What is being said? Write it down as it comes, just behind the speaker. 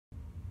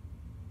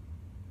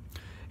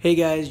Hey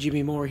guys,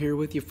 Jimmy Moore here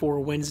with you for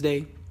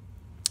Wednesday.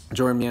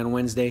 Join me on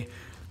Wednesday.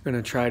 We're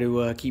going to try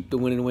to keep the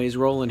winning ways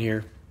rolling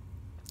here.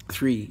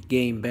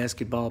 3-game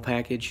basketball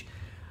package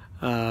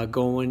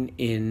going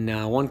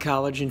in 1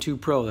 college and 2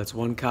 pro. That's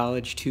 1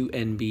 college, 2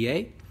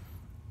 NBA.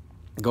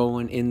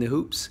 Going in the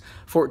hoops,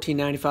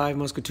 $14.95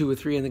 must go 2 or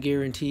 3 on the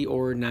guarantee,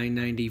 or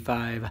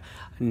 $9.95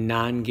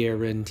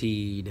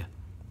 non-guaranteed.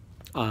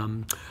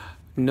 No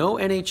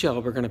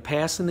NHL. We're going to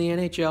pass in the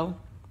NHL.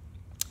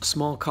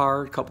 Small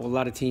card, a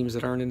lot of teams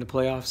that aren't in the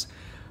playoffs.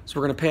 So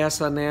we're going to pass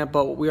on that,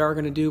 but what we are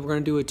going to do, we're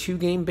going to do a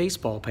 2-game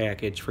baseball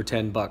package for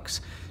 $10.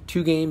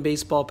 2-game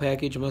baseball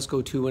package, must go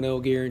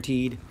 2-0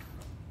 guaranteed.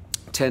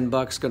 $10,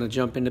 going to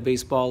jump into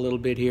baseball a little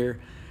bit here,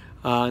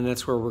 and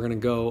that's where we're going to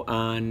go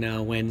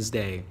on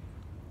Wednesday.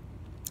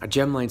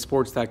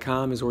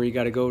 Gemlinesports.com is where you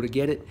got to go to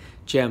get it.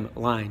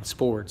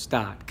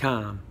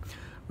 Gemlinesports.com.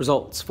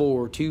 Results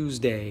for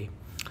Tuesday.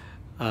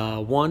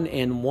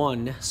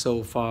 1-1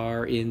 so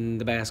far in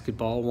the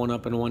basketball, 1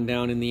 up and 1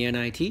 down in the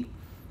NIT,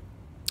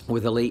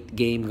 with a late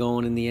game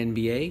going in the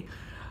NBA,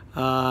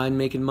 and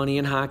making money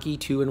in hockey,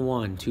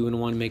 2-1,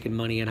 2-1 making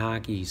money in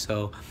hockey.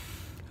 So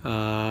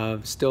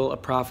still a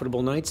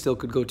profitable night. Still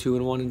could go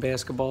 2-1 in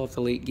basketball if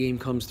the late game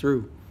comes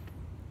through.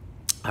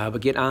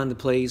 But get on the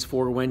plays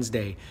for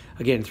Wednesday.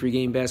 Again,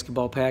 3-game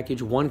basketball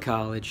package, 1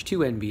 college, 2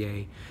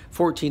 NBA,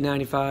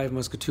 $14.95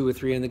 must go 2 or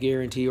 3 on the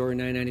guarantee, or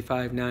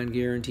 $9.95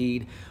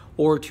 non-guaranteed.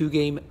 Or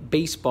 2-game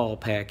baseball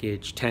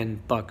package,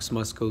 $10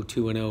 must go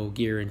 2-0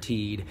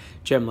 guaranteed.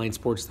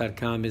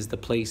 Gemlinesports.com is the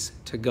place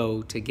to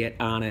go to get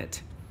on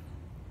it.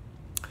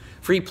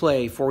 Free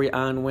play for you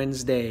on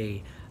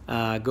Wednesday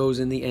goes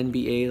in the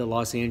NBA, the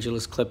Los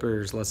Angeles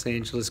Clippers. Los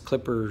Angeles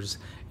Clippers,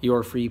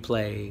 your free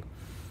play.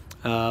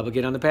 But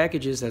get on the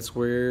packages. That's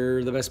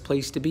where the best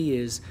place to be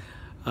is.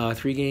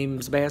 3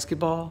 games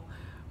basketball.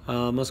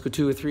 Must go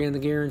 2 or 3 on the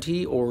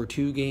guarantee, or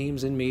 2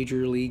 games in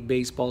Major League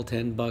Baseball,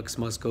 $10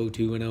 must go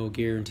 2-0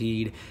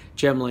 guaranteed.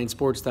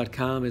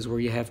 Gemlinesports.com is where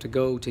you have to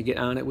go to get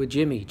on it with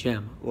Jimmy.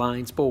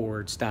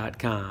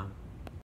 Gemlinesports.com.